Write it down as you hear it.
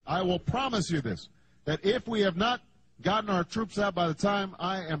I will promise you this, that if we have not gotten our troops out by the time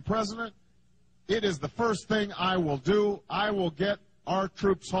I am president, it is the first thing I will do. I will get our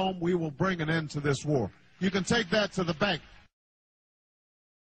troops home. We will bring an end to this war. You can take that to the bank.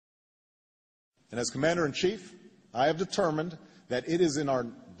 And as Commander-in-Chief, I have determined that it is in our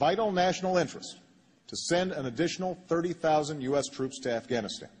vital national interest to send an additional 30,000 U.S. troops to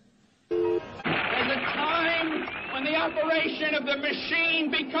Afghanistan. There's a time when the operation of the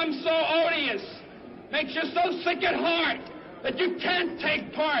machine becomes so odious, makes you so sick at heart that you can't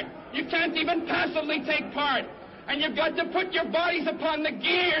take part. You can't even passively take part. And you've got to put your bodies upon the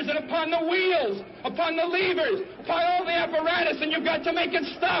gears and upon the wheels, upon the levers, upon all the apparatus, and you've got to make it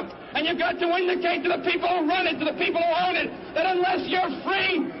stop. And you've got to indicate to the people who run it, to the people who own it, that unless you're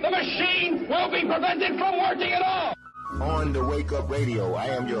free, the machine will be prevented from working at all. On the Wake Up Radio, I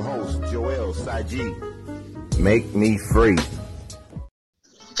am your host, Joel Saji. Make me free.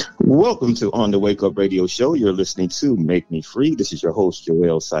 Welcome to On the Wake Up Radio Show. You're listening to Make Me Free. This is your host,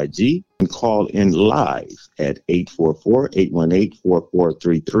 Joel Saji. And call in live at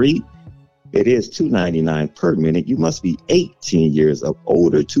 844-818-4433. It is $2.99 per minute. You must be 18 years of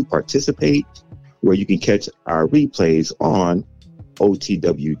older to participate, where you can catch our replays on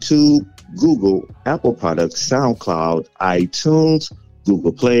OTWTube, Google, Apple Products, SoundCloud, iTunes,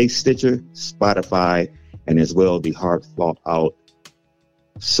 Google Play, Stitcher, Spotify, and as well the hard fought out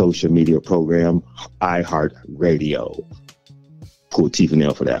social media program, iHeartRadio. Pull teeth and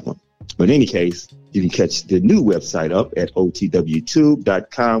nail for that one. But in any case, you can catch the new website up at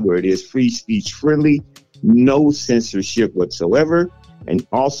otwtube.com, where it is free speech friendly, no censorship whatsoever. And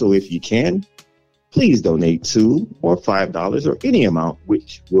also, if you can, please donate $2 or $5 or any amount,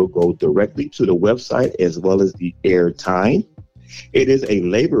 which will go directly to the website as well as the airtime. It is a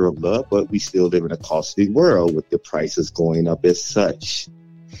labor of love, but we still live in a costly world with the prices going up as such.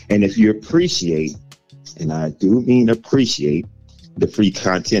 And if you appreciate, and I do mean appreciate, the free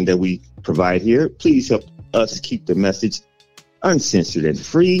content that we provide here, please help us keep the message uncensored and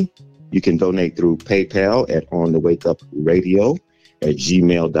free. You can donate through PayPal at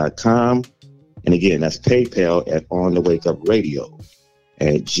onthewakeupradio@gmail.com. And again, that's PayPal at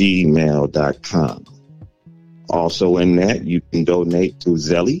onthewakeupradio@gmail.com. Also in that, you can donate through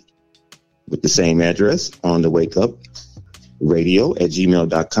Zelle with the same address,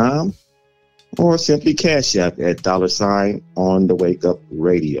 onthewakeupradio@gmail.com, or simply Cash App at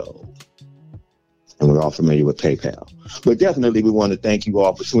 $OnTheWakeUpRadio. And we're all familiar with PayPal. But definitely we want to thank you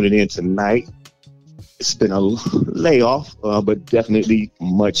all for tuning in tonight. It's been a layoff, but definitely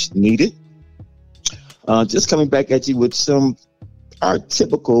much needed. Just coming back at you with our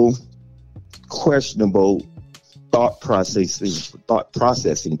typical questionable thought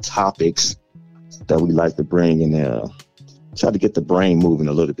processing topics that we like to bring and try to get the brain moving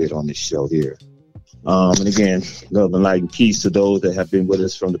a little bit on this show here. And again, love and light and peace to those that have been with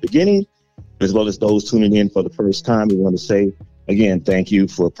us from the beginning, as well as those tuning in for the first time. We want to say, again, thank you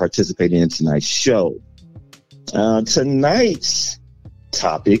for participating in tonight's show. Tonight's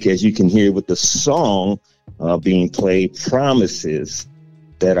topic, as you can hear with the song being played, promises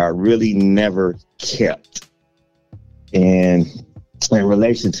that are really never kept. And in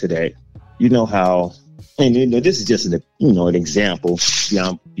relation to that, you know how, and this is just an example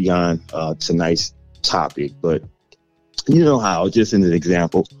beyond tonight's topic, but you know how, just in an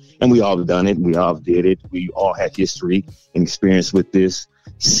example, and we all have done it, we all did it, we all have history and experience with this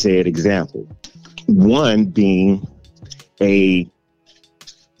said example. One being a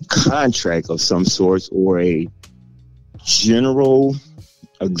contract of some sorts or a general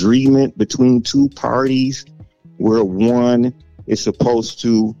agreement between two parties where one is supposed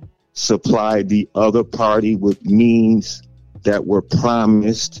to supply the other party with means that were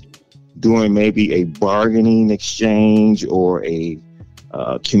promised during maybe a bargaining exchange or a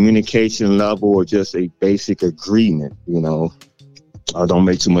communication level or just a basic agreement, don't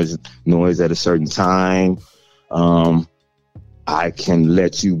make too much noise at a certain time. I can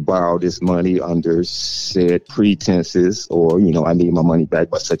let you borrow this money under said pretenses, or, I need my money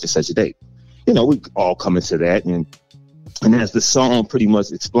back by such and such a date. We all come into that. And as the song pretty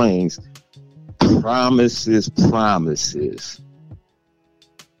much explains, promises.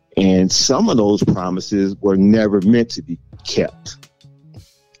 And some of those promises were never meant to be kept.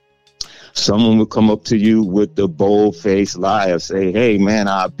 Someone would come up to you with the bold-faced lie of say, hey, man,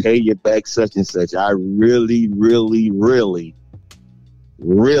 I'll pay you back such and such. I really, really, really,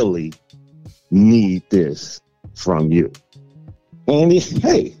 really need this from you. And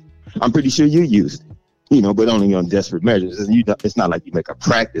hey, I'm pretty sure you used it, but only on desperate measures. It's not like you make a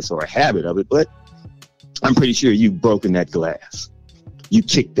practice or a habit of it, but I'm pretty sure you've broken that glass. you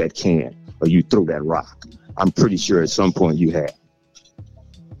kick that can or you throw that rock. I'm pretty sure at some point you have.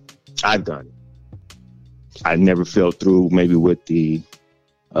 I've done it. I never fell through maybe with the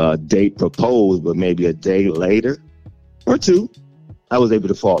date proposed, but maybe a day later or two, I was able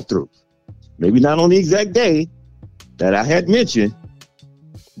to fall through. Maybe not on the exact day that I had mentioned,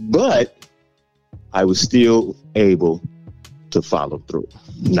 but I was still able to follow through.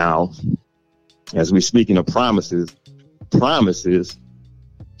 Now, as we're speaking of promises,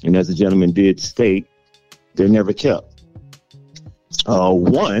 and as the gentleman did state, they're never kept.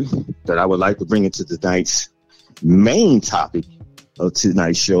 One that I would like to bring into tonight's main topic of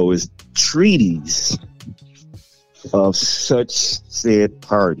tonight's show is treaties of such said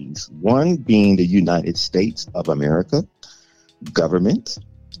parties. One being the United States of America government,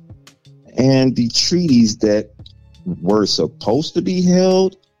 and the treaties that were supposed to be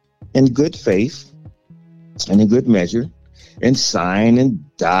held in good faith and in good measure and signed and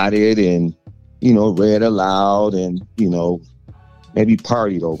dotted and, read aloud and, maybe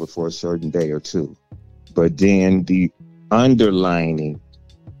partied over for a certain day or two. But then the underlining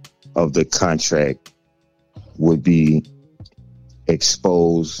of the contract would be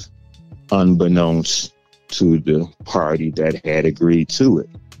exposed unbeknownst to the party that had agreed to it.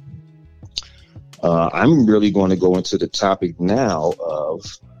 I'm really going to go into the topic now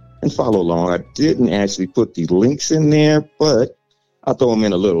and follow along. I didn't actually put the links in there, but I'll throw them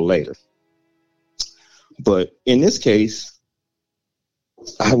in a little later. But in this case,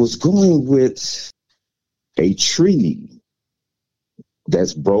 I was going with a treaty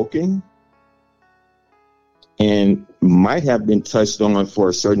that's broken and might have been touched on for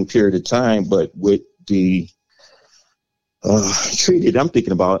a certain period of time, but with the treaty that I'm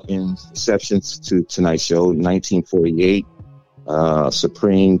thinking about in exceptions to tonight's show, 1948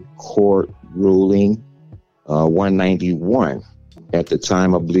 Supreme Court ruling 191. At the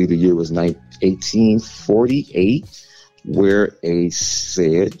time, I believe the year was 1848, where a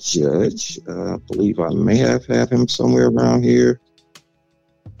said judge, I believe I may have had him somewhere around here,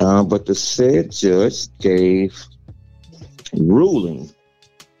 but the said judge gave ruling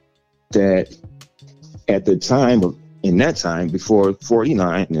that at the time of, in that time before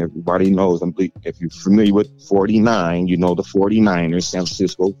 49, and everybody knows, if you're familiar with 49, you know the 49ers, San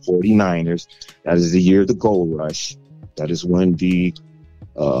Francisco 49ers, that is the year of the gold rush. That is when the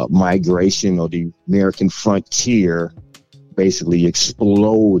migration or the American frontier basically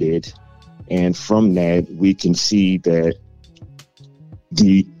exploded. And from that, we can see that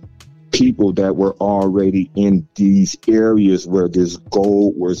the people that were already in these areas where this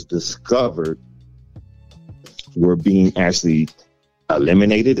gold was discovered were being actually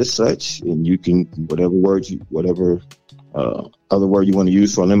eliminated as such. And you can, whatever other word you want to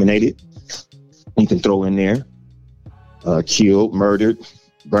use for eliminated, you can throw in there. Killed, murdered,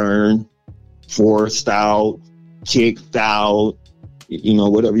 burned, forced out, kicked out,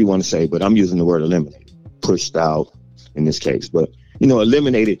 whatever you want to say, but I'm using the word eliminated, pushed out in this case, but,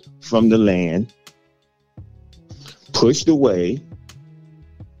 eliminated from the land, pushed away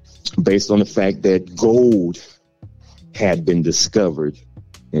based on the fact that gold had been discovered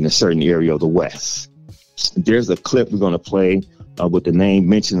in a certain area of the West. There's a clip we're going to play with the name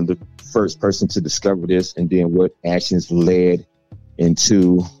mentioned of the first person to discover this, and then what actions led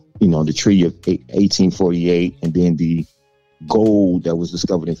into, the Treaty of 1848, and then the gold that was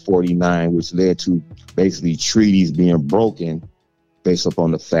discovered in 49, which led to basically treaties being broken based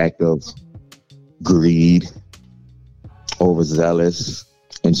upon the fact of greed, overzealous,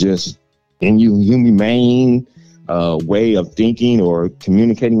 and just inhumane way of thinking or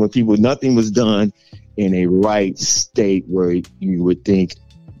communicating with people. Nothing was done in a right state where you would think,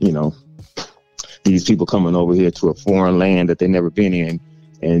 these people coming over here to a foreign land that they've never been in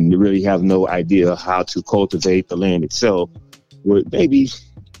and really have no idea how to cultivate the land itself would maybe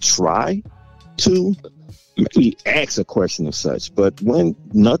try to maybe ask a question of such. But when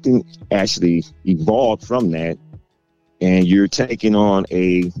nothing actually evolved from that, and you're taking on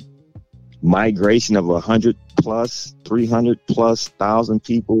a migration of 100 plus, 300 plus thousand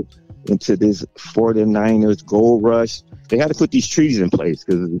people into this 49ers gold rush, they had to put these treaties in place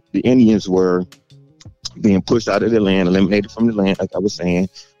because the Indians were being pushed out of their land, eliminated from the land, like I was saying,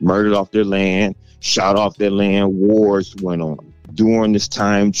 murdered off their land, shot off their land, wars went on. During this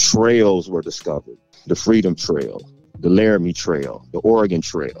time, trails were discovered. The Freedom Trail, the Laramie Trail, the Oregon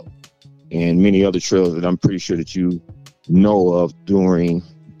Trail, and many other trails that I'm pretty sure that you know of during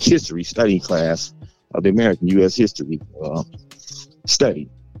history study class of the American U.S. history study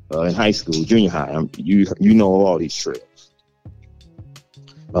in high school, junior high. You know all these trails.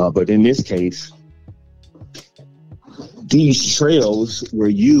 But in this case, These trails were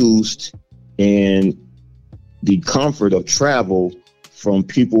used in the comfort of travel from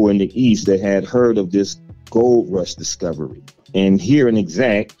people in the East that had heard of this gold rush discovery. And here in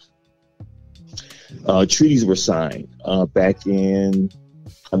exact, treaties were signed back in,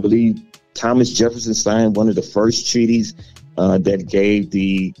 I believe, Thomas Jefferson signed one of the first treaties that gave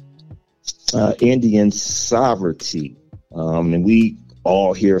the Indian sovereignty. And we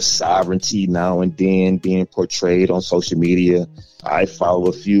all hear sovereignty now and then being portrayed on social media. I follow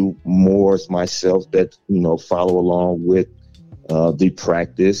a few Moors myself that, follow along with the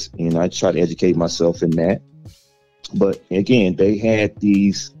practice, and I try to educate myself in that. But again, they had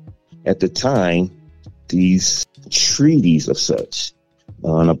these, at the time, these treaties of such.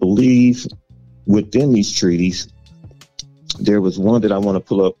 And I believe within these treaties, there was one that I want to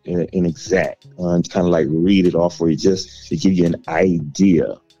pull up in exact and kind of like read it off for you just to give you an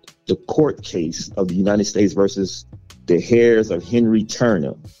idea. The court case of the United States versus the heirs of Henry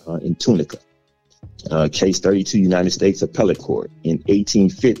Turner in Tunica. Case 32, United States Appellate Court. In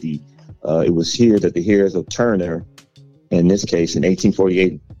 1850, it was here that the heirs of Turner, in this case, in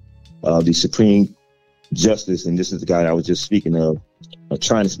 1848, the Supreme Justice, and this is the guy I was just speaking of,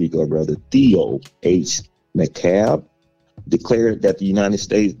 trying to speak of, rather, Theo H. McCabe, declared that the United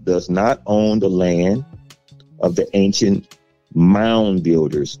States does not own the land of the ancient mound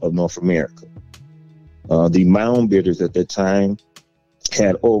builders of North America. The mound builders at that time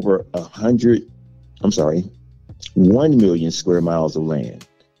had over 1 million square miles of land.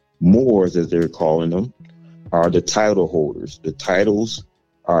 Moors, as they're calling them, are the title holders. The titles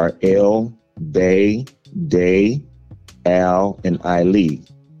are El, Bay, Day, Al, and Ali,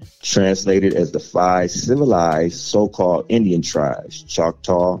 translated as the 5 civilized so-called Indian tribes: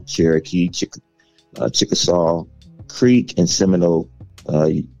 Choctaw, Cherokee, Chickasaw, Creek, and Seminole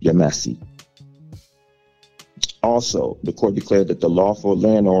Yamasee. Also, the court declared that the lawful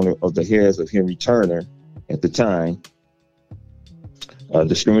landowner of the heirs of Henry Turner at the time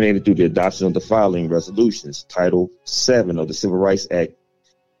discriminated through the adoption of the following resolutions: Title 7 of the Civil Rights Act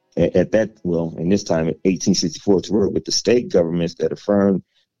in this time, in 1864, to work with the state governments that affirm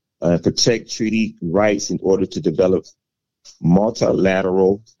protect treaty rights in order to develop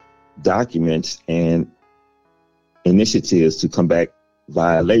multilateral documents and initiatives to combat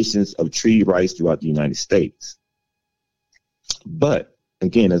violations of treaty rights throughout the United States. But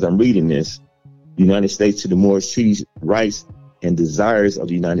again, as I'm reading this, the United States to the Moorish treaty rights and desires of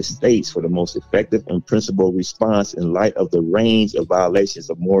the United States for the most effective and principled response in light of the range of violations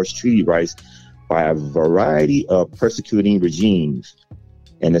of Moorish treaty rights by a variety of persecuting regimes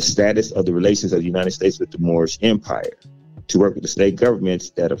and the status of the relations of the United States with the Moorish Empire, to work with the state governments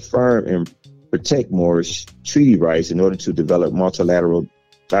that affirm and protect Moorish treaty rights in order to develop multilateral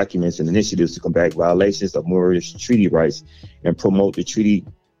documents and initiatives to combat violations of Moorish treaty rights and promote the treaty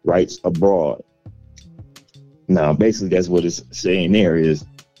rights abroad. Now, basically, that's what it's saying there is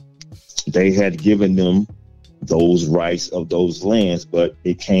they had given them those rights of those lands, but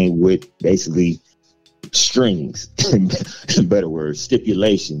it came with basically strings, in better words,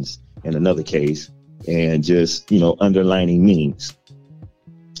 stipulations in another case, and just, underlining meanings.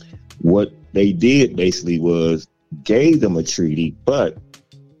 What they did basically was gave them a treaty, but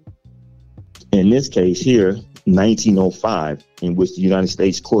in this case here, 1905, in which the United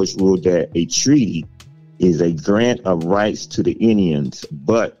States courts ruled that a treaty is a grant of rights to the Indians,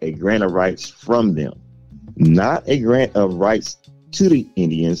 but a grant of rights from them. Not a grant of rights to the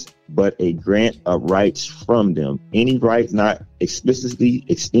Indians, but a grant of rights from them. Any right not explicitly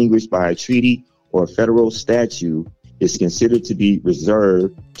extinguished by a treaty or federal statute is considered to be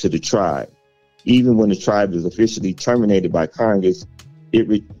reserved to the tribe. Even when the tribe is officially terminated by Congress, it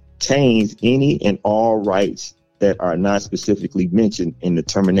retains any and all rights that are not specifically mentioned in the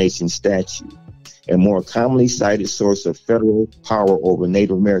termination statute. A more commonly cited source of federal power over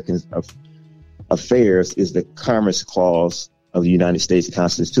Native Americans affairs is the Commerce Clause of the United States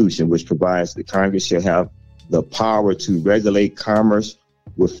Constitution, which provides that Congress shall have the power to regulate commerce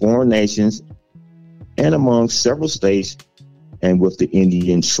with foreign nations and among several states and with the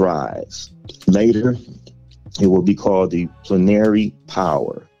Indian tribes. Later, it will be called the plenary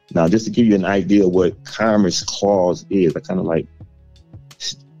power. Now, just to give you an idea of what Commerce Clause is, I kind of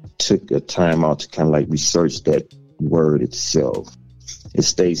took a time out to kind of research that word itself. It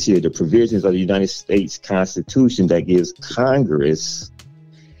states here, the provisions of the United States Constitution that gives Congress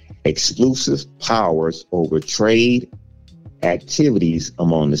exclusive powers over trade activities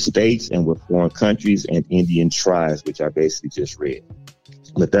among the states and with foreign countries and Indian tribes, which I basically just read.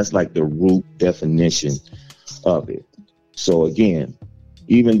 But that's the root definition of it. So again,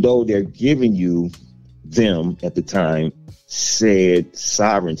 even though they're giving you them at the time said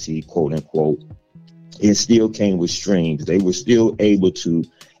sovereignty, quote unquote, it still came with strings. They were still able to,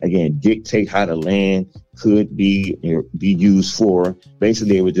 again, dictate how the land could be used for.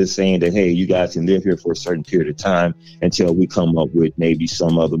 Basically, they were just saying that, hey, you guys can live here for a certain period of time until we come up with maybe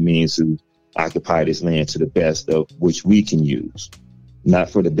some other means to occupy this land to the best of which we can use, not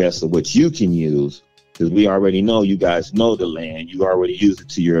for the best of which you can use, because we already know you guys know the land. You already use it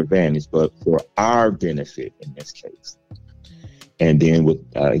to your advantage, but for our benefit in this case. And then with,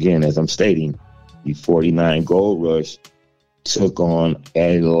 again, as I'm stating, the 49 Gold Rush took on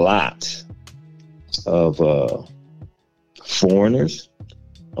a lot of foreigners,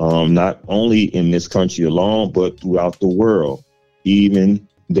 not only in this country alone, but throughout the world, even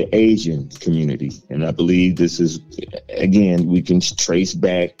the Asian community. And I believe this is, again, we can trace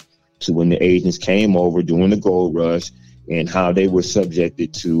back to when the Asians came over during the Gold Rush and how they were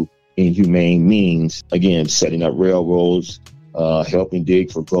subjected to inhumane means, again, setting up railroads, helping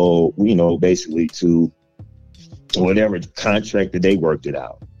dig for gold, basically to whatever contract that they worked it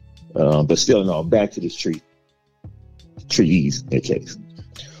out. But still, no, back to this treaties in that case.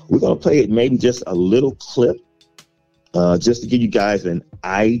 We're going to play it maybe just a little clip, just to give you guys an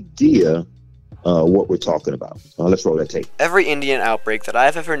idea what we're talking about. Let's roll that tape. Every Indian outbreak that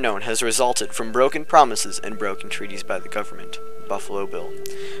I've ever known has resulted from broken promises and broken treaties by the government. Buffalo Bill.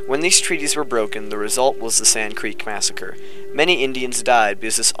 When these treaties were broken, the result was the Sand Creek Massacre. Many Indians died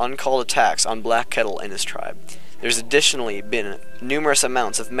because of uncalled attacks on Black Kettle and his tribe. There's additionally been numerous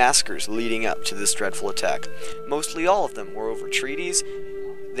amounts of massacres leading up to this dreadful attack. Mostly all of them were over treaties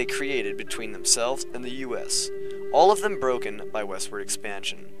they created between themselves and the U.S., all of them broken by westward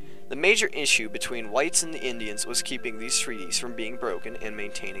expansion. The major issue between whites and the Indians was keeping these treaties from being broken and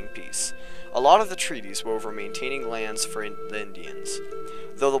maintaining peace. A lot of the treaties were over maintaining lands for the Indians.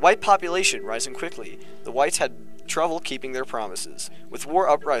 Though the white population rising quickly, the whites had trouble keeping their promises. With war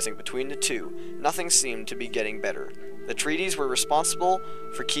uprising between the two, nothing seemed to be getting better. The treaties were responsible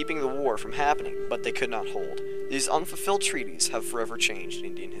for keeping the war from happening, but they could not hold. These unfulfilled treaties have forever changed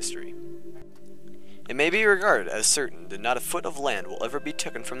Indian history. It may be regarded as certain that not a foot of land will ever be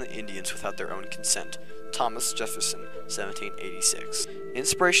taken from the Indians without their own consent. Thomas Jefferson, 1786.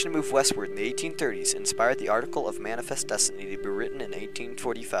 Inspiration to move westward in the 1830s inspired the article of Manifest Destiny to be written in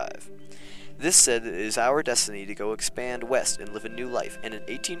 1845. This said that it is our destiny to go expand west and live a new life, and in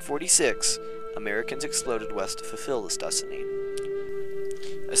 1846, Americans exploded west to fulfill this destiny.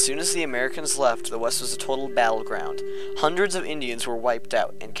 As soon as the Americans left, the West was a total battleground. Hundreds of Indians were wiped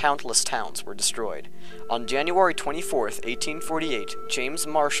out, and countless towns were destroyed. On January 24, 1848, James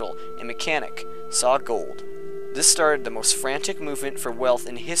Marshall, a mechanic, saw gold. This started the most frantic movement for wealth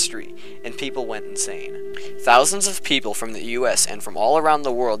in history, and people went insane. Thousands of people from the U.S. and from all around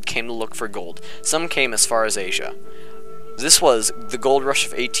the world came to look for gold. Some came as far as Asia. This was the Gold Rush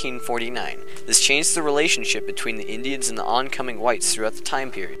of 1849. This changed the relationship between the Indians and the oncoming whites throughout the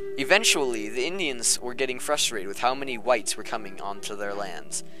time period. Eventually, the Indians were getting frustrated with how many whites were coming onto their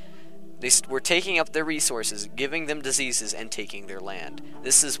lands. They were taking up their resources, giving them diseases, and taking their land.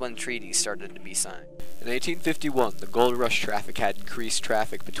 This is when treaties started to be signed. In 1851, the Gold Rush traffic had increased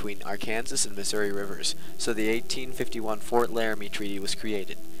traffic between Arkansas and Missouri rivers, so the 1851 Fort Laramie Treaty was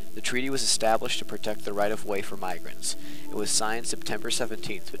created. The treaty was established to protect the right-of-way for migrants. It was signed September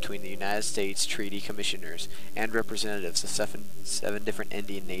 17th between the United States Treaty Commissioners and representatives of seven different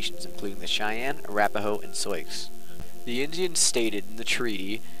Indian nations, including the Cheyenne, Arapaho, and Sioux. The Indians stated in the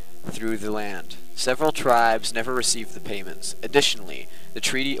treaty through the land. Several tribes never received the payments. Additionally, the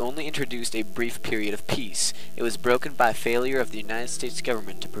treaty only introduced a brief period of peace. It was broken by failure of the United States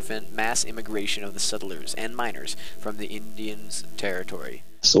government to prevent mass immigration of the settlers and miners from the Indians' territory.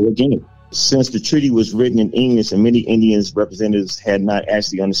 So again, since the treaty was written in English and many Indians representatives had not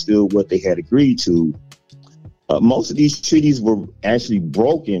actually understood what they had agreed to, most of these treaties were actually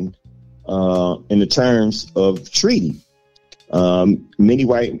broken in the terms of treaty. Many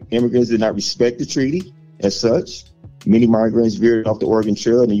white immigrants did not respect the treaty as such. Many migrants veered off the Oregon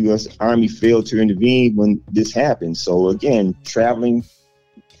Trail, and the U.S. Army failed to intervene when this happened. So again, traveling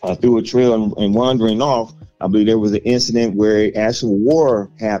through a trail and wandering off, I believe there was an incident where an actual war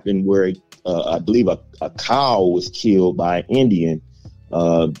happened where I believe a cow was killed by an Indian.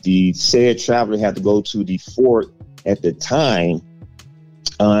 The said traveler had to go to the fort at the time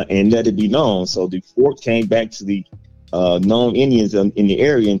and let it be known. So the fort came back to the known Indians in the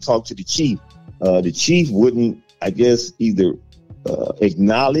area and talked to the chief. The chief wouldn't, I guess, either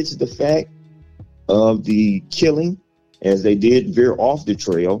acknowledge the fact of the killing, as they did veer off the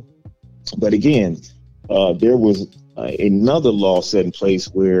trail. But again, there was another law set in place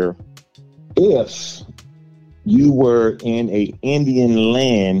where if you were in a Indian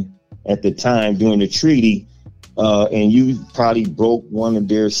land at the time during the treaty, and you probably broke one of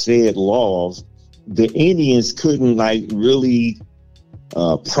their said laws, the Indians couldn't like really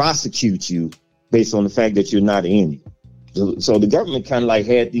prosecute you based on the fact that you're not an Indian. So the government kind of like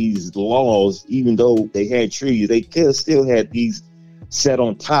had these laws, even though they had treaties, they still had these set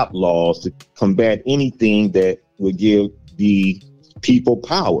on top laws to combat anything that would give the people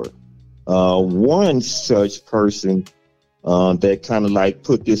power. One such person that kind of like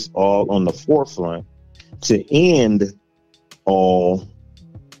put this all on the forefront to end all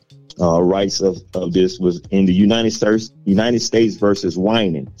rights of this was in the United States versus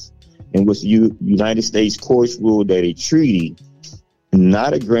Winans, in which the United States courts ruled that a treaty,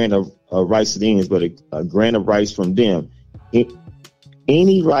 not a grant of rights to the Indians, but a grant of rights from them,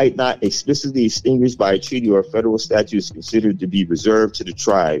 any right not explicitly extinguished by a treaty or a federal statute is considered to be reserved to the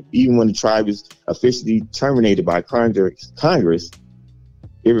tribe. Even when the tribe is officially terminated by Congress,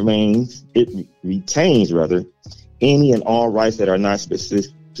 it retains any and all rights that are not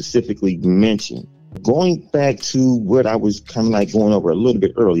specifically mentioned. Going back to what I was kind of like going over a little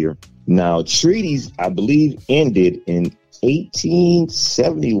bit earlier. Now, treaties, I believe, ended in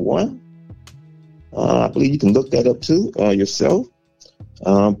 1871. I believe you can look that up too yourself.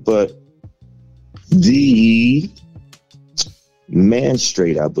 But the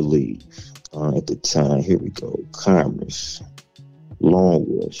Magistrate, I believe, at the time, here we go, Commerce,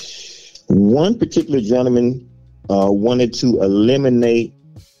 Longwood. One particular gentleman wanted to eliminate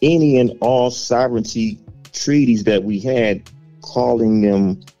any and all sovereignty treaties that we had, calling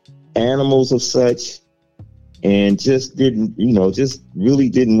them animals of such, and just really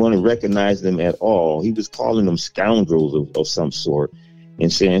didn't want to recognize them at all. He was calling them scoundrels of some sort,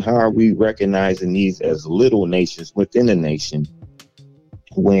 and saying, how are we recognizing these as little nations within a nation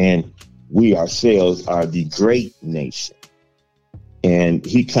when we ourselves are the great nation? And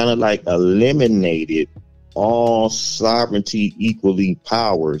he kind of like eliminated all sovereignty equally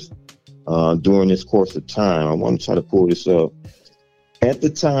powers during this course of time. I want to try to pull this up. At the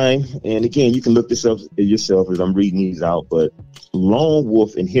time, and again, you can look this up yourself as I'm reading these out, but Lone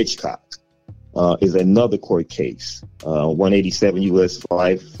Wolf and Hitchcock is another court case, 187 U.S.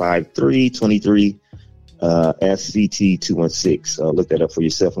 55323 SCT 216. Look that up for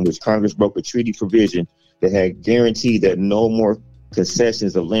yourself, in which Congress broke a treaty provision that had guaranteed that no more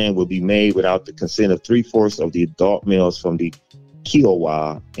concessions of land would be made without the consent of 3/4 of the adult males from the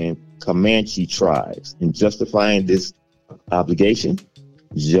Kiowa and Comanche tribes. In justifying this obligation,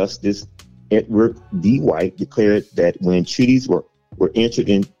 Justice Edward D. White declared that when treaties were entered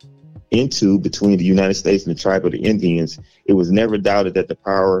into between the United States and the tribe of the Indians, it was never doubted that the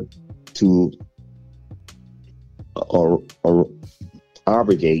power to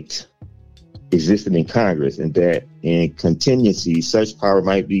abrogate existed in Congress, and that in contingency such power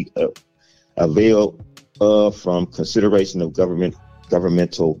might be availed from consideration of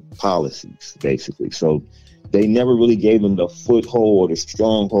governmental policies, basically. So they never really gave them the foothold or the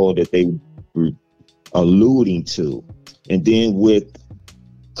stronghold that they were alluding to. And then with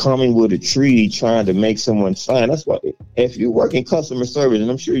coming with a treaty trying to make someone sign, that's why if you work in customer service,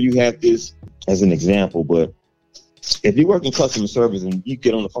 and I'm sure you have this as an example, but if you work in customer service and you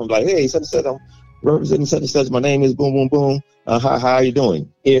get on the phone like, hey, such and such, I'm representing such and such, my name is boom, boom, boom, how are you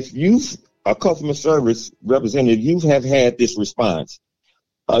doing? If you've a customer service representative, you have had this response.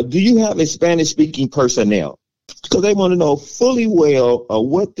 Do you have a Spanish-speaking personnel? Because they want to know fully well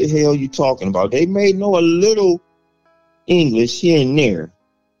what the hell you're talking about. They may know a little English here and there.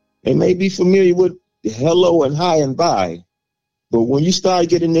 They may be familiar with hello and hi and bye. But when you start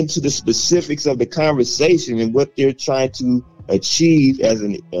getting into the specifics of the conversation and what they're trying to achieve as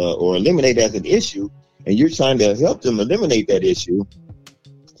an or eliminate as an issue, and you're trying to help them eliminate that issue,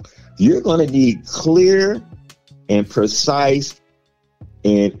 you're going to need clear and precise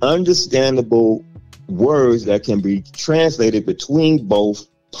and understandable words that can be translated between both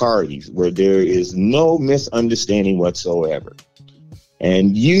parties, where there is no misunderstanding whatsoever.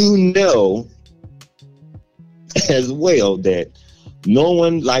 And you know as well that no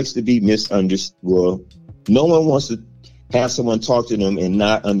one likes to be misunderstood. Well, no one wants to have someone talk to them and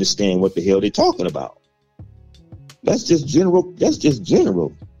not understand what the hell they're talking about. That's just general. That's just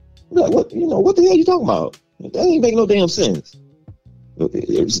general. Like, what the hell are you talking about? That ain't make no damn sense.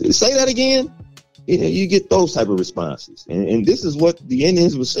 Say that again. You get those type of responses, and this is what the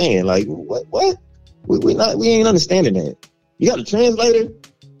Indians were saying. Like, what? We ain't understanding that. You got a translator,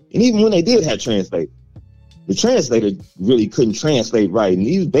 and even when they did have translator, the translator really couldn't translate right, and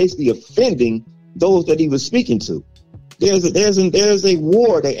he was basically offending those that he was speaking to. There's a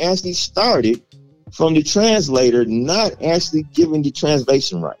war that actually started from the translator not actually giving the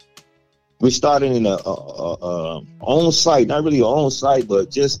translation right. We're starting in a on site, not really on site,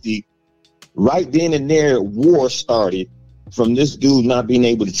 but just the right then and there war started from this dude not being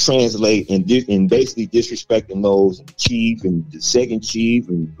able to translate and basically disrespecting those chief and the second chief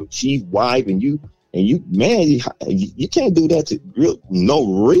and the chief wife and you man, you can't do that to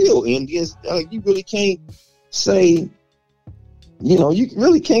real Indians. You really can't say, you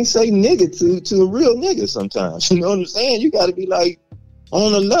really can't say nigga to a real nigga sometimes. You know what I'm saying? You got to be like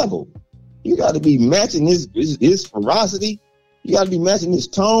on a level. You got to be matching his ferocity. You got to be matching his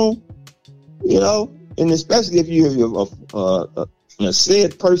tone, and especially if you're a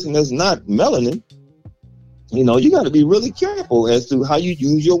said person that's not melanin, you got to be really careful as to how you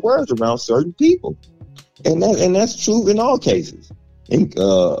use your words around certain people. And that's true in all cases.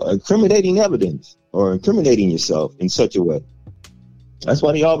 Incriminating evidence or incriminating yourself in such a way. That's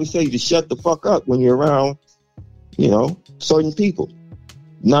why they always say to shut the fuck up when you're around, certain people.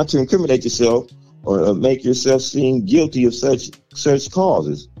 Not to incriminate yourself or make yourself seem guilty of such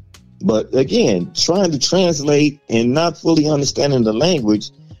causes. But again, trying to translate and not fully understanding the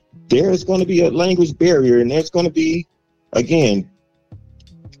language, there's going to be a language barrier, and there's going to be, again,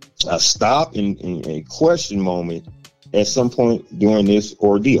 a stop and a question moment at some point during this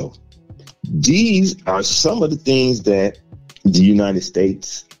ordeal. These are some of the things that the United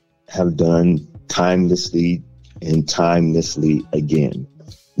States have done timelessly and timelessly again.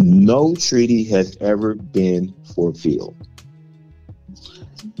 No treaty has ever been fulfilled.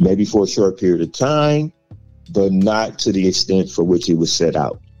 Maybe for a short period of time, but not to the extent for which it was set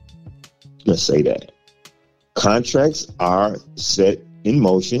out. Let's say that. Contracts are set in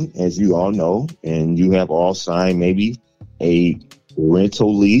motion, as you all know, and you have all signed maybe a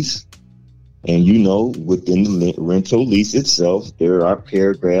rental lease. And within the rental lease itself, there are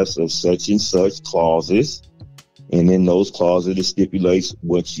paragraphs of such and such clauses. And in those clauses, it stipulates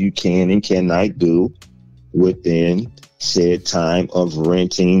what you can and cannot do within said time of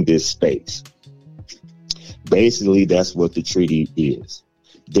renting this space. Basically, that's what the treaty is.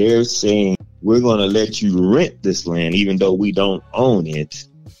 They're saying, we're going to let you rent this land, even though we don't own it,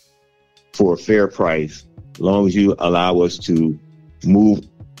 for a fair price, as long as you allow us to move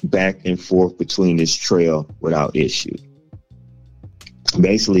back and forth between this trail without issue.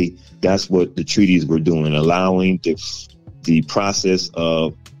 Basically, that's what the treaties were doing, allowing the process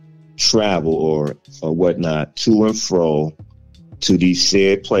of travel or whatnot to and fro to these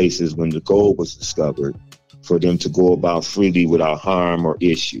said places when the gold was discovered, for them to go about freely without harm or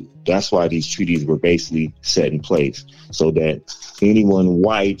issue. That's why these treaties were basically set in place, so that anyone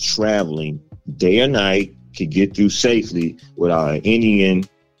white traveling day or night could get through safely without an Indian,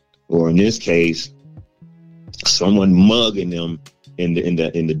 or in this case, someone mugging them in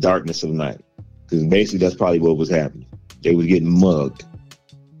the darkness of night. Because basically that's probably what was happening. They were getting mugged,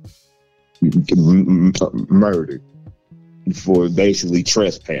 murdered for basically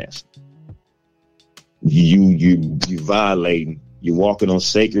trespass. You violating, you're walking on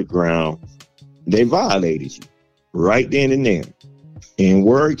sacred ground. They violated you right then and there. And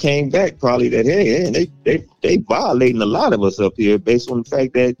word came back probably that, hey, they violating a lot of us up here based on the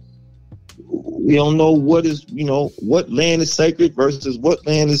fact that we don't know what land is sacred versus what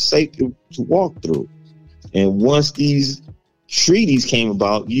land is safe to walk through. And once these treaties came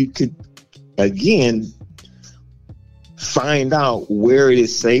about, you could, again, find out where it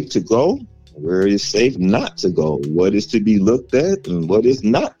is safe to go, where it is safe not to go, what is to be looked at and what is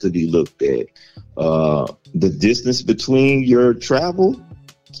not to be looked at. The distance between your travel,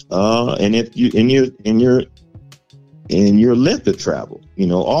 and if you in your length of travel,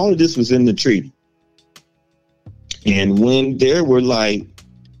 all of this was in the treaty. And when there were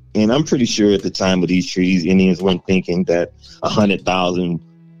and I'm pretty sure at the time of these treaties, Indians weren't thinking that 100,000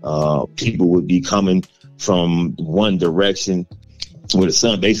 people would be coming from one direction where the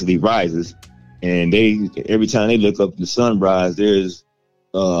sun basically rises, and every time they look up the sunrise, there's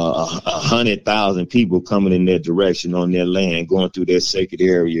 100,000 people coming in their direction on their land, going through their sacred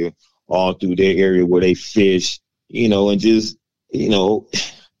area, all through their area where they fish, and just, you've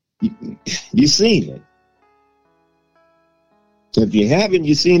seen it. If you haven't,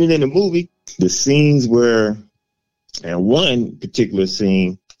 you've seen it in the movie. The scenes where, and one particular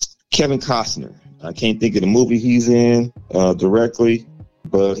scene, Kevin Costner, I can't think of the movie he's in directly,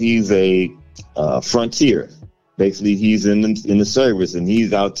 but he's a frontier. Basically, he's in the service, and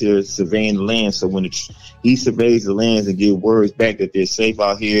he's out there surveying the land. So when he surveys the lands and gives words back that they're safe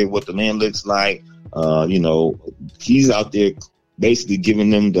out here, what the land looks like, he's out there basically giving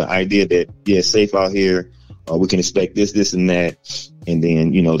them the idea that, yeah, safe out here. We can expect this, and that. and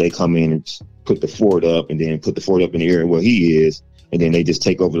then, you know, they come in and put the fort up, and then put the fort up in the area where he is, and then they just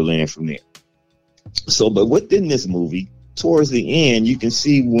take over the land from there. So, but within this movie, towards the end, you can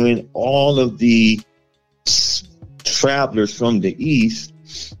see when all of the travelers from the east,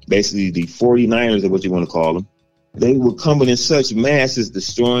 basically the 49ers, or what you want to call them, they were coming in such masses,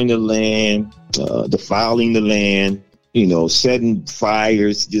 destroying the land, defiling the land, you know, setting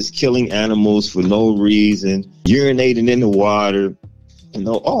fires, just killing animals for no reason, urinating in the water, you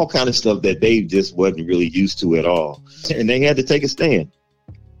know, all kind of stuff that they just wasn't really used to at all. And they had to take a stand,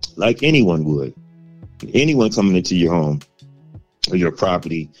 like anyone would. Anyone coming into your home or your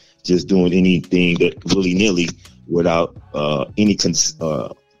property, just doing anything that willy-nilly without any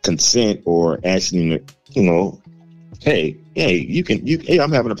consent or asking, you know, hey,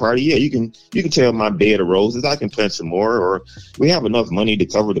 I'm having a party. Yeah, you can tear my bed of roses. I can plant some more, or we have enough money to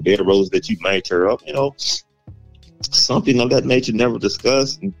cover the bed of roses that you might tear up. You know, something of that nature never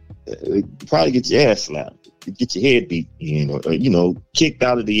discussed. Probably get your ass slapped, get your head beat, or you know, kicked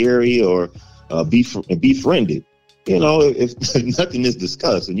out of the area, or befriended. You know, if nothing is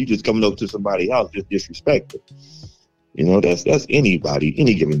discussed and you just coming up to somebody else, just disrespect it. You know, that's anybody,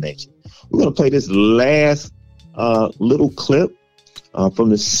 any given nature. We're gonna play this last little clip from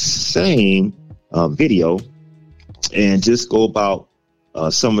the same video, and just go about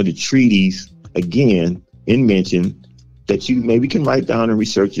some of the treaties again in mention that you maybe can write down and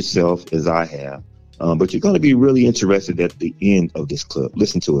research yourself, as I have. But you're going to be really interested at the end of this clip.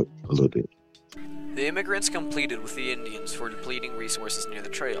 Listen to it a little bit. The immigrants completed with the Indians for depleting resources near the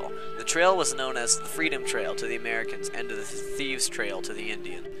trail. The trail was known as the Freedom Trail to the Americans and the Thieves' Trail to the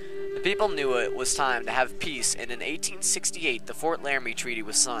Indian. The people knew it was time to have peace, and in 1868 the Fort Laramie Treaty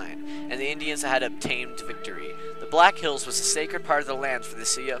was signed, and the Indians had obtained victory. The Black Hills was a sacred part of the land for the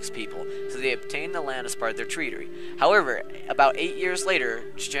Sioux people, so they obtained the land as part of their treaty. However, about 8 years later,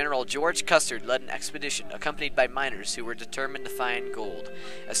 General George Custer led an expedition, accompanied by miners who were determined to find gold.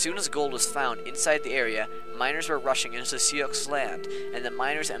 As soon as gold was found inside the area, miners were rushing into the Sioux land, and the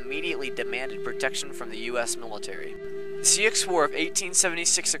miners immediately demanded protection from the U.S. military. The Sioux War of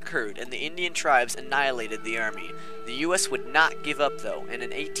 1876 occurred, and the Indian tribes annihilated the army. The U.S. would not give up, though, and in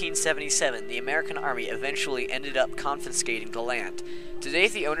 1877, the American army eventually ended up confiscating the land. Today,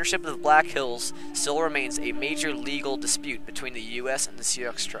 the ownership of the Black Hills still remains a major legal dispute between the U.S. and the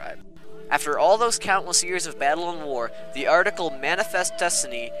Sioux tribe. After all those countless years of battle and war, the article Manifest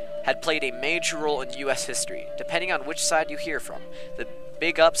Destiny had played a major role in U.S. history, depending on which side you hear from, the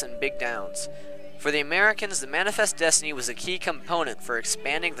big ups and big downs. For the Americans, the Manifest Destiny was a key component for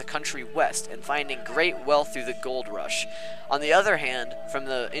expanding the country west and finding great wealth through the gold rush. On the other hand, from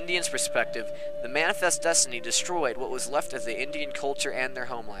the Indians' perspective, the Manifest Destiny destroyed what was left of the Indian culture and their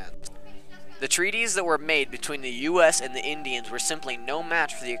homeland. The treaties that were made between the U.S. and the Indians were simply no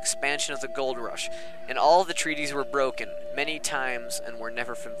match for the expansion of the gold rush, and all of the treaties were broken many times and were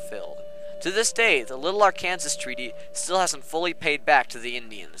never fulfilled. To this day, the Little Arkansas Treaty still hasn't fully paid back to the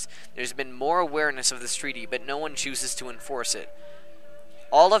Indians. There's been more awareness of this treaty, but no one chooses to enforce it.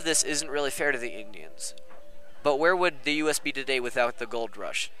 All of this isn't really fair to the Indians. But where would the U.S. be today without the gold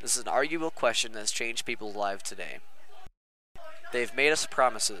rush? This is an arguable question that's changed people's lives today. They've made us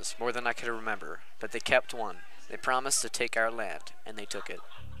promises, more than I can remember, but they kept one. They promised to take our land, and they took it.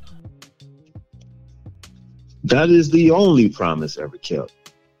 That is the only promise ever kept,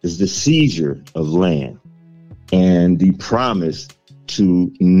 is the seizure of land and the promise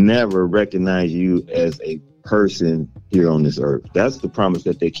to never recognize you as a person here on this earth. That's the promise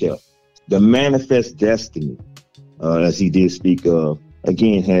that they kept. The Manifest Destiny, as he did speak of,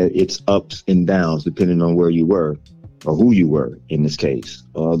 again, had its ups and downs depending on where you were or who you were in this case.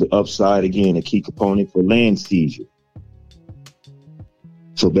 The upside, again, a key component for land seizure.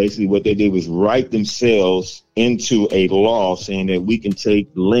 So basically what they did was write themselves into a law saying that we can take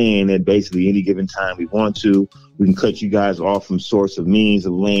land at basically any given time we want to. We can cut you guys off from source of means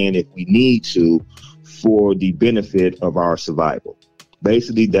of land if we need to for the benefit of our survival.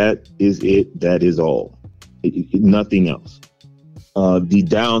 Basically, that is it. That is all. Nothing else. The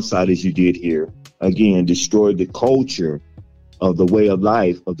downside, as you did here, again, destroyed the culture of the way of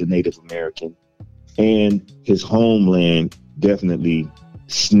life of the Native American, and his homeland definitely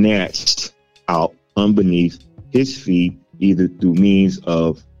snatched out underneath his feet, either through means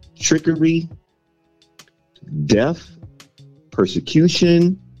of trickery, death,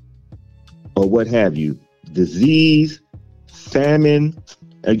 persecution, or what have you, disease, famine.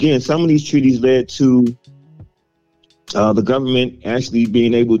 Again, some of these treaties led to the government actually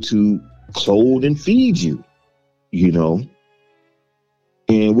being able to clothe and feed you, you know.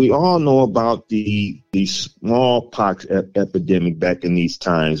 And we all know about the smallpox epidemic back in these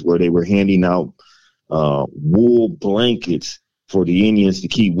times, where they were handing out wool blankets for the Indians to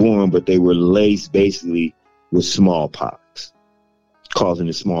keep warm, but they were laced basically with smallpox, causing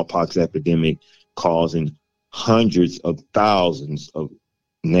the smallpox epidemic, causing hundreds of thousands of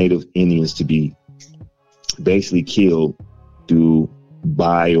Native Indians to be basically killed through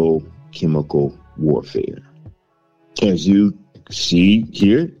biochemical warfare. As you see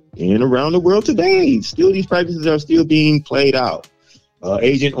here and around the world today, still these practices are still being played out.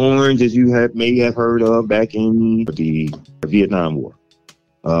 Agent Orange, as you may have heard of back in the Vietnam War.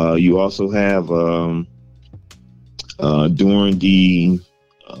 You also have during the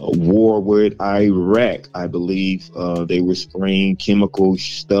war with Iraq, I believe they were spraying chemical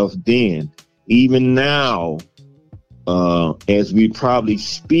stuff then. Even now, as we're probably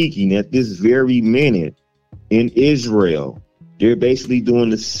speaking at this very minute in Israel, they're basically doing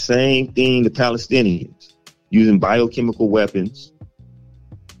the same thing to Palestinians, using biochemical weapons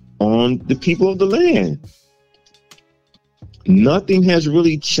on the people of the land. Nothing has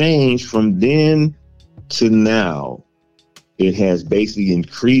really changed from then to now. It has basically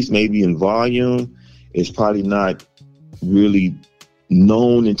increased maybe in volume. It's probably not really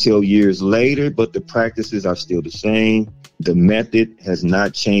known until years later, but the practices are still the same. The method has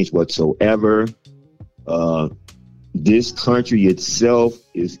not changed whatsoever. This country itself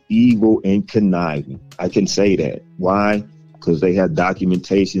is evil and conniving. I can say that. Why? Because they have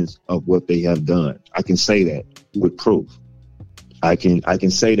documentations of what they have done. I can say that with proof. I can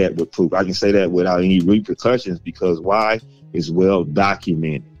say that with proof. I can say that without any repercussions, because why? It's well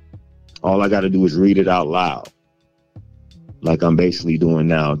documented. All I got to do is read it out loud, like I'm basically doing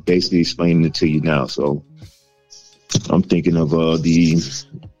now, basically explaining it to you now. So I'm thinking of the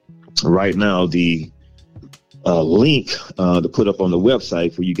link to put up on the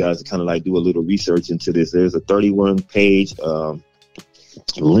website for you guys to kind of like do a little research into this. There's a 31-page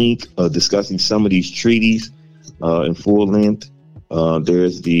link discussing some of these treaties in full length.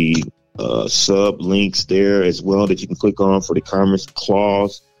 There's the sub links there as well that you can click on for the Commerce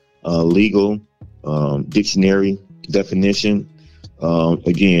Clause, legal dictionary definition.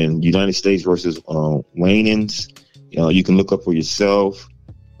 Again, United States versus Wanens. You can look up for yourself.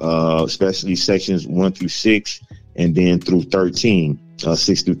 Especially sections 1 through 6, and then through 13,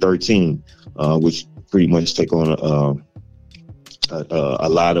 6 through 13, which pretty much take on a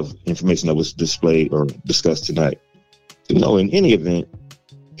lot of information that was displayed or discussed tonight. In any event,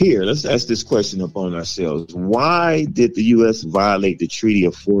 here, let's ask this question upon ourselves. Why did the U.S. violate the Treaty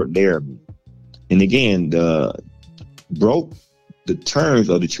of Fort Laramie? And again, broke the terms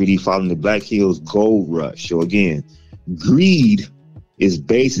of the treaty following the Black Hills Gold Rush. So again, greed is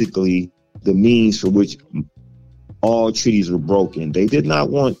basically the means for which all treaties were broken. They did not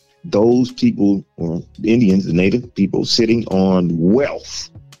want those people, or the Indians, the Native people, sitting on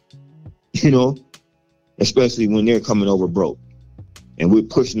wealth, especially when they're coming over broke. And we're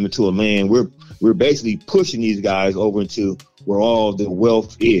pushing them into a land. We're basically pushing these guys over into where all the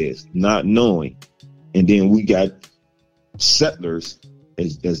wealth is, not knowing. And then we got settlers,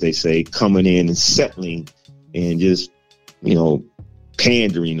 as they say, coming in and settling and just,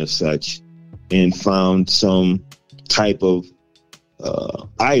 pandering as such, and found some type of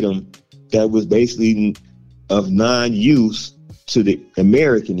item that was basically of non-use to the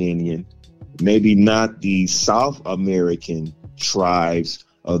American Indian, maybe not the South American tribes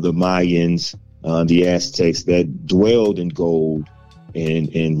of the Mayans, the Aztecs that dwelled in gold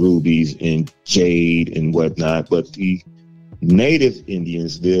and rubies and jade and whatnot, but the Native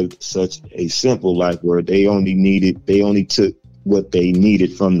Indians lived such a simple life where they only took what they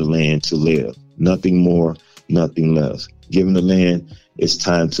needed from the land to live. Nothing more, nothing less. Given the land, it's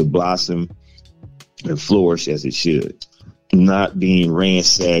time to blossom and flourish as it should. Not being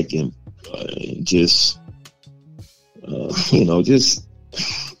ransacked and just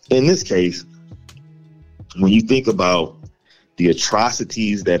in this case, when you think about the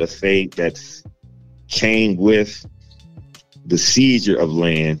atrocities that came with the seizure of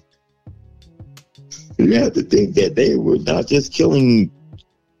land, you have to think that they were not just killing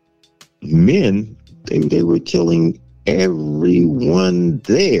men, they were killing everyone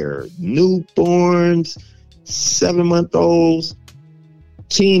there. Newborns, 7-month-olds,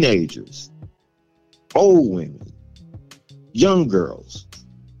 teenagers, old women, young girls.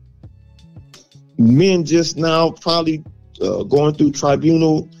 Men just now probably going through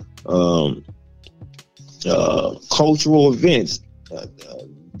tribunal cultural events.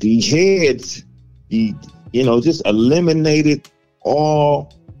 The heads, just eliminated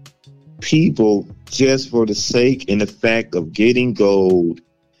all people just for the sake and the fact of getting gold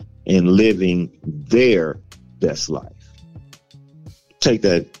and living their best life. Take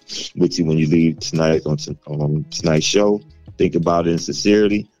that with you when you leave tonight on tonight's show. Think about it in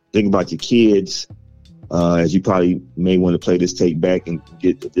sincerity. Think about your kids, as you probably may want to play this tape back and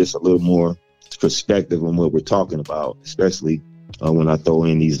get just a little more perspective on what we're talking about, especially when I throw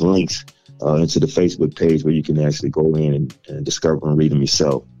in these links into the Facebook page where you can actually go in and discover and read them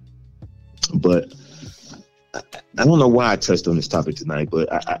yourself. But I don't know why I touched on this topic tonight, but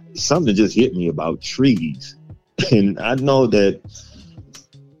something just hit me about trees. And I know that,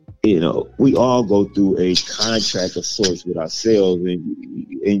 we all go through a contract of sorts with ourselves,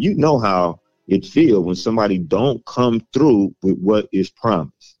 and you know how it feels when somebody don't come through with what is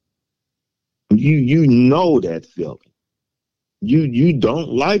promised. You know that feeling. You don't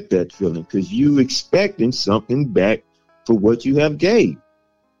like that feeling because you expecting something back for what you have gave.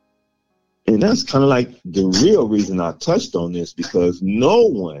 And that's kind of like the real reason I touched on this, because no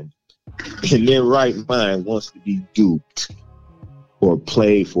one in their right mind wants to be duped or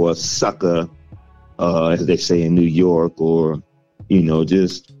play for a sucker, as they say in New York, or,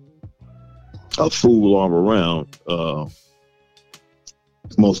 just a fool all around,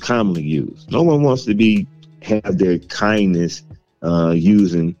 most commonly used. No one wants to have their kindness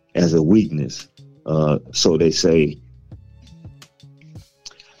using as a weakness, so they say,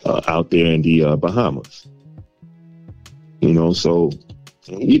 out there in the Bahamas. So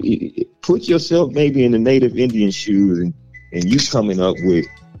you put yourself maybe in the native Indian shoes, and you coming up with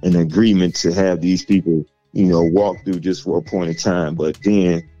an agreement to have these people, walk through just for a point in time, but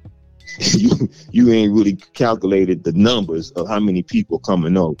then you ain't really calculated the numbers of how many people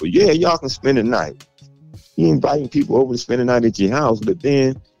coming over. Yeah, y'all can spend the night. You inviting people over to spend the night at your house, but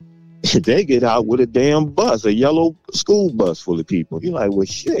then they get out with a damn bus, a yellow school bus full of people. You're like, well,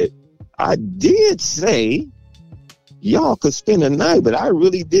 shit, I did say y'all could spend the night, but I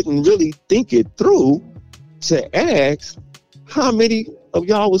really didn't think it through to ask how many of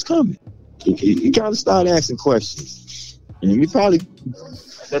y'all was coming. You got to start asking questions. And we probably,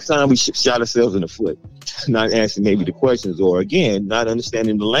 that time we shot ourselves in the foot, not asking maybe the questions, or again, not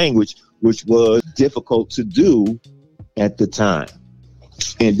understanding the language, which was difficult to do at the time.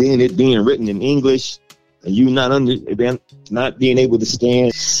 And then it being written in English, and you not being able to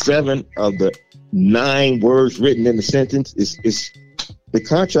stand 7 of the 9 words written in the sentence, is the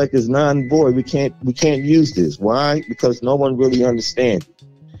contract is non-void. We can't use this. Why? Because no one really understands it.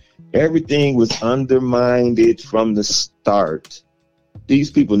 Everything was undermined from the start. These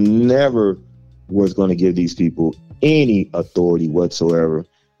people never was going to give these people any authority whatsoever.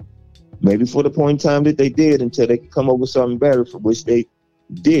 Maybe for the point in time that they did, until they could come up with something better, for which they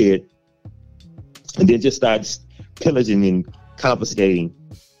did, and then just started pillaging and confiscating.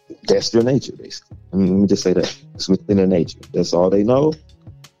 That's their nature, basically. Let me just say that. It's within their nature. That's all they know.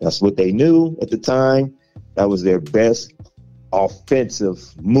 That's what they knew at the time. That was their best offensive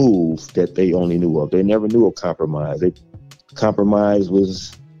move that they only knew of. They never knew of compromise. Compromise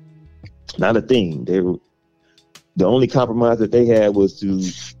was not a thing. The only compromise that they had was to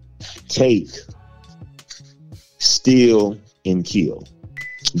take, steal, and kill.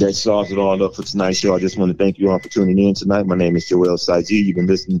 That solves it all up for tonight's show. I just want to thank you all for tuning in tonight. My name is Joel Saji. You've been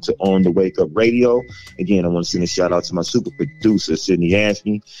listening to On the Wake Up Radio. Again, I want to send a shout out to my super producer, Sydney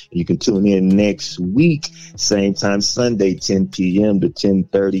Ashby. And you can tune in next week, same time, Sunday, 10 p.m. to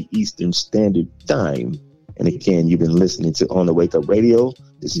 10:30 Eastern Standard Time. And again, you've been listening to On the Wake Up Radio.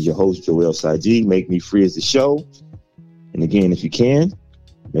 This is your host, Joel Saji. Make Me Free is the show. And again, if you can,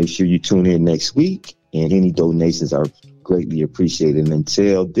 make sure you tune in next week. And any donations are greatly appreciated. And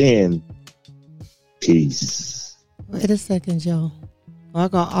until then, peace. Wait a second, Joe. I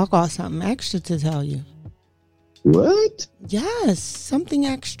got something extra to tell you. What? Yes, something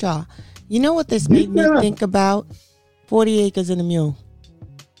extra. You know what this made me think about? 40 Acres and a Mule.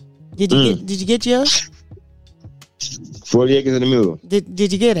 Did you get yours? 40 Acres and a Mule.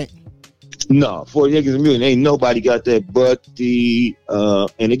 Did you get it? No, 40 Acres and a Mule. Ain't nobody got that but the,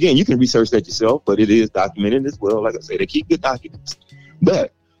 and again, you can research that yourself, but it is documented as well. Like I say, they keep good documents.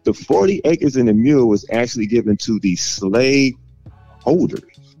 But the 40 Acres and a Mule was actually given to the slave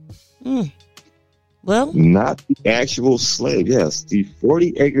holders. Well, not the actual slave. Yes, the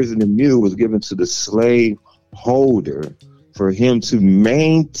 40 Acres and a Mule was given to the slave holder for him to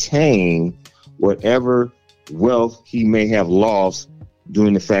maintain whatever wealth he may have lost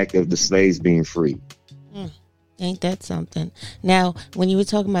during the fact of the slaves being free. Ain't that something? Now, when you were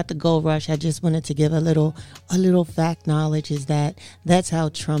talking about the gold rush, I just wanted to give a little fact knowledge is that's how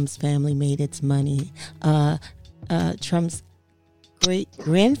Trump's family made its money. Trump's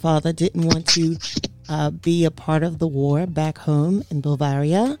great-great-grandfather didn't want to be a part of the war back home in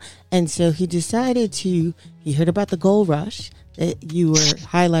Bavaria. And so he decided he heard about the gold rush that you were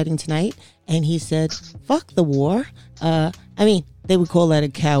highlighting tonight. And he said, fuck the war. They would call that a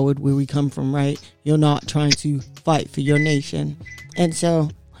coward where we come from, right? You're not trying to fight for your nation. And so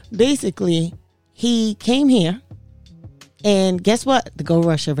basically he came here, and guess what? The gold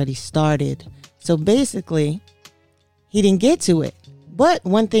rush already started. So basically he didn't get to it. But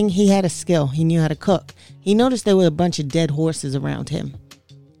one thing, he had a skill. He knew how to cook. He noticed there were a bunch of dead horses around him.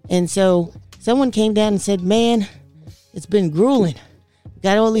 And so someone came down and said, man, it's been grueling.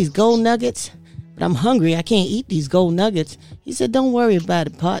 Got all these gold nuggets, but I'm hungry. I can't eat these gold nuggets. He said, don't worry about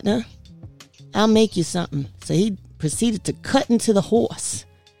it, partner. I'll make you something. So he proceeded to cut into the horse,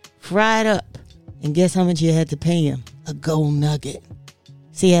 fry it up, and guess how much you had to pay him? A gold nugget.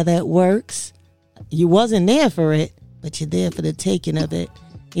 See how that works? You wasn't there for it, but you're there for the taking of it.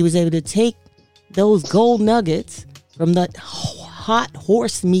 He was able to take those gold nuggets from the hot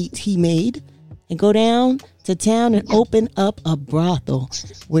horse meat he made and go down to town and open up a brothel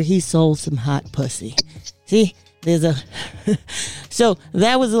where he sold some hot pussy. See, so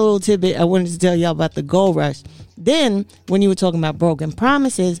that was a little tidbit I wanted to tell y'all about the gold rush. Then, when you were talking about broken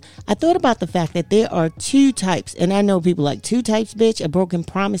promises, I thought about the fact that there are two types. And I know people like two types, bitch. A broken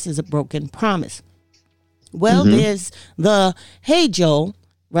promise is a broken promise. Well, there's the, hey, Joel,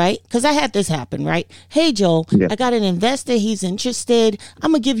 right? Because I had this happen, right? Hey, Joel, I got an investor. He's interested.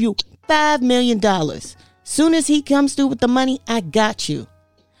 I'm going to give you $5 million. Soon as he comes through with the money, I got you.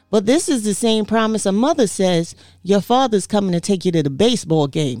 But this is the same promise a mother says, your father's coming to take you to the baseball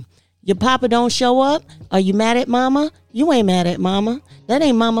game. Your papa don't show up? Are you mad at mama? You ain't mad at mama. That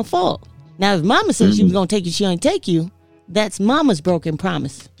ain't mama's fault. Now, if mama says she was going to take you, she ain't take you. That's mama's broken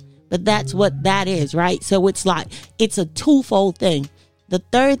promise. But that's what that is, right? So it's like, it's a twofold thing. The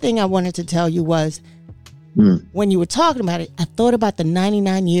third thing I wanted to tell you was, when you were talking about it, I thought about the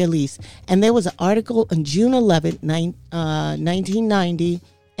 99-year lease. And there was an article on June 11th, 1990,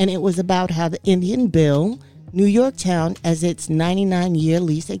 and it was about how the Indian Bill, New York Town, as its 99-year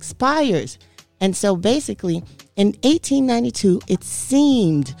lease expires. And so basically, in 1892, it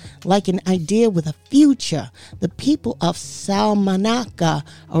seemed like an idea with a future. The people of Salmanaka,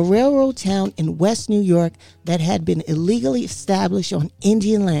 a railroad town in West New York that had been illegally established on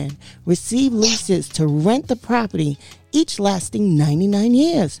Indian land, received leases to rent the property, each lasting 99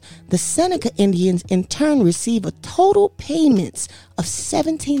 years. The Seneca Indians in turn receive a total payments of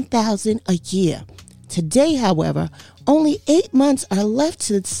 $17,000 a year. Today, however, only 8 months are left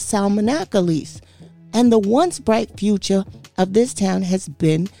to the Salmanaka lease, and the once bright future of this town has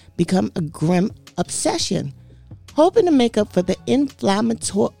become a grim obsession. Hoping to make up for the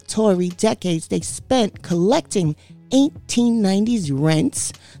inflammatory decades they spent collecting 1890s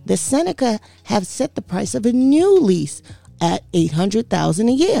rents, the Seneca have set the price of a new lease at $800,000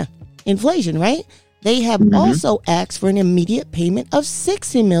 a year. Inflation, right? They have also asked for an immediate payment of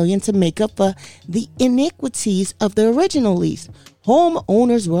 $60 million to make up for the iniquities of the original lease.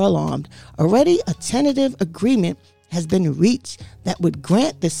 Homeowners were alarmed. Already a tentative agreement has been reached that would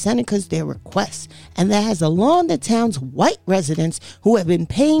grant the Senecas their requests, and that has alarmed the town's white residents who have been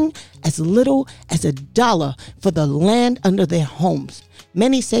paying as little as $1 for the land under their homes.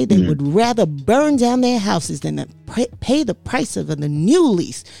 Many say they would rather burn down their houses than pay the price of the new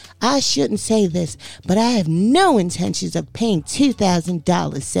lease. I shouldn't say this, but I have no intentions of paying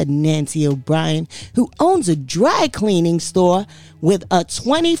 $2,000, said Nancy O'Brien, who owns a dry cleaning store with a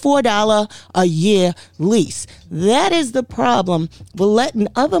 $24 a year lease. That is the problem with letting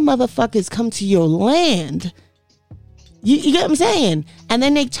other motherfuckers come to your land. You get what I'm saying? And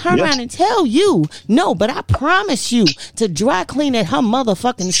then they turn around and tell you, no, but I promise you to dry clean at her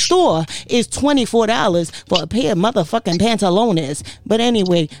motherfucking store is $24 for a pair of motherfucking pantalones. But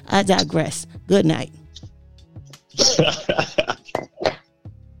anyway, I digress. Good night.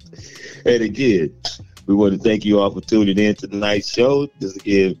 And again, we want to thank you all for tuning in to tonight's show. This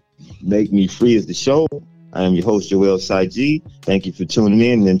again, Make Me Free is the show. I am your host, Joel Saji. Thank you for tuning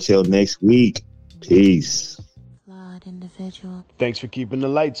in. Until next week, peace. Individual. Thanks for keeping the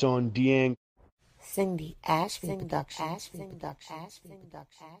lights on, Deang. Cindy Ashby Production.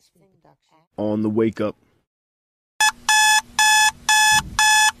 On the wake up.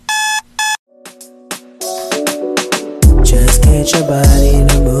 Just get your body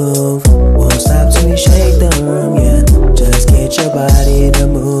to move. Won't stop till we shake the room, yeah. Just get your body to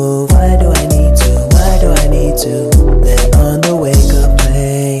move. Why do I need to? Why do I need to? Let On the Wake Up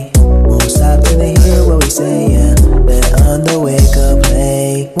play. Won't stop till they hear what we say, yeah. Let On the Wake Up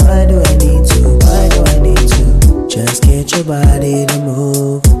play. Why do I need to? Why do I need to? Just get your body to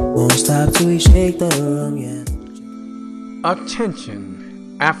move. Won't stop till we shake the room, yeah.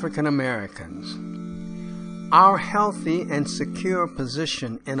 Attention, African Americans. Our healthy and secure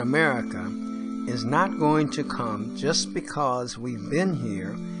position in America is not going to come just because we've been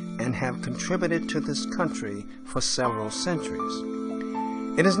here and have contributed to this country for several centuries.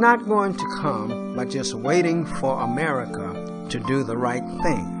 It is not going to come by just waiting for America to do the right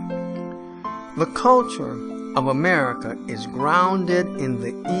thing. The culture of America is grounded in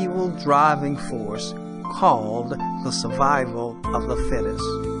the evil driving force called the survival of the fittest.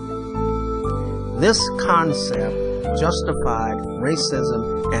 This concept justified racism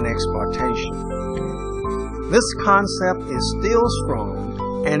and exploitation. This concept is still strong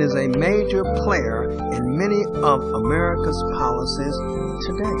and is a major player in many of America's policies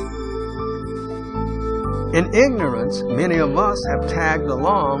today. In ignorance, many of us have tagged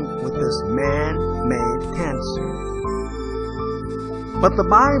along with this man-made cancer. But the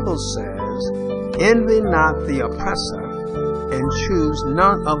Bible says, "Envy not the oppressor, and choose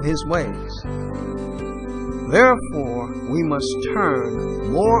none of his ways." Therefore, we must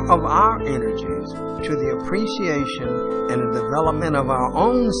turn more of our energies to the appreciation and the development of our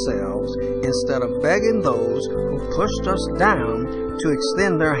own selves instead of begging those who pushed us down to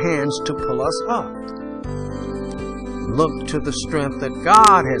extend their hands to pull us up. Look to the strength that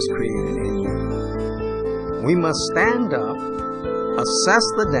God has created in you. We must stand up, assess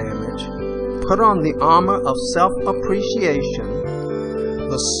the damage, put on the armor of self-appreciation,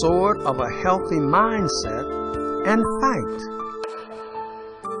 the sword of a healthy mindset, and fight.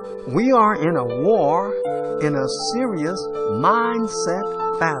 We are in a war, in a serious mindset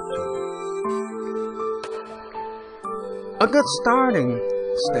battle. A good starting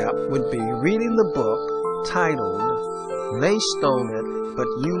step would be reading the book titled "They Stole It, But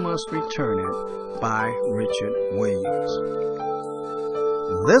You Must Return It" by Richard Williams.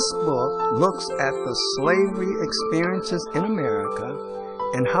 This book looks at the slavery experiences in America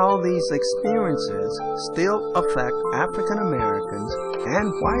and how these experiences still affect African Americans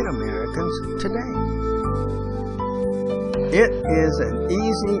and white Americans today. It is an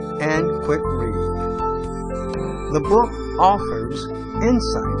easy and quick read. The book offers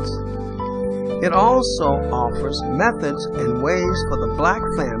insights. It also offers methods and ways for the black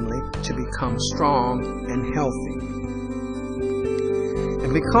family to become strong and healthy.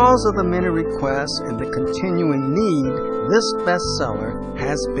 And because of the many requests and the continuing need, this bestseller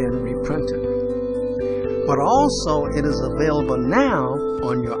has been reprinted. But also it is available now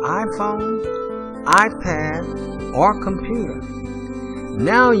on your iPhone, iPad, or computer.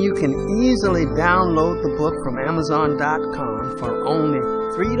 Now you can easily download the book from Amazon.com for only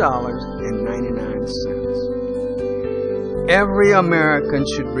 $3.99. Every American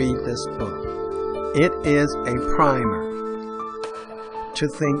should read this book. It is a primer. To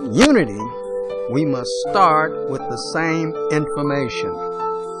think unity, we must start with the same information.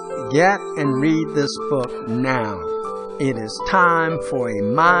 Get and read this book now. It is time for a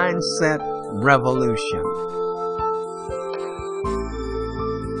mindset revolution.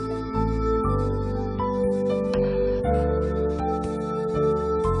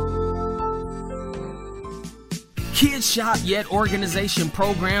 Kids Shop Yet organization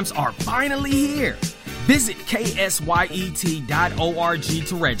programs are finally here. Visit ksyet.org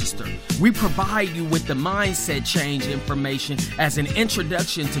to register. We provide you with the mindset change information as an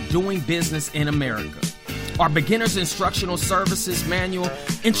introduction to doing business in America. Our Beginner's Instructional Services Manual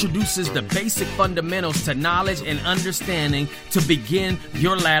introduces the basic fundamentals to knowledge and understanding to begin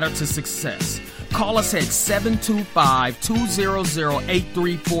your ladder to success. Call us at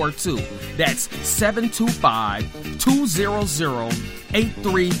 725-200-8342. That's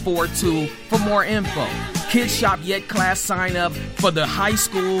 725-200-8342 for more info. Kids Shop Yet class sign up for the high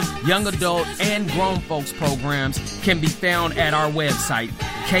school, young adult, and grown folks programs can be found at our website,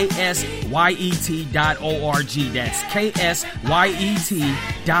 ksyet.org. That's ksyet.org.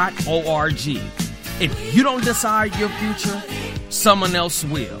 If you don't decide your future, someone else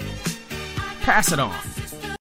will. Pass it on.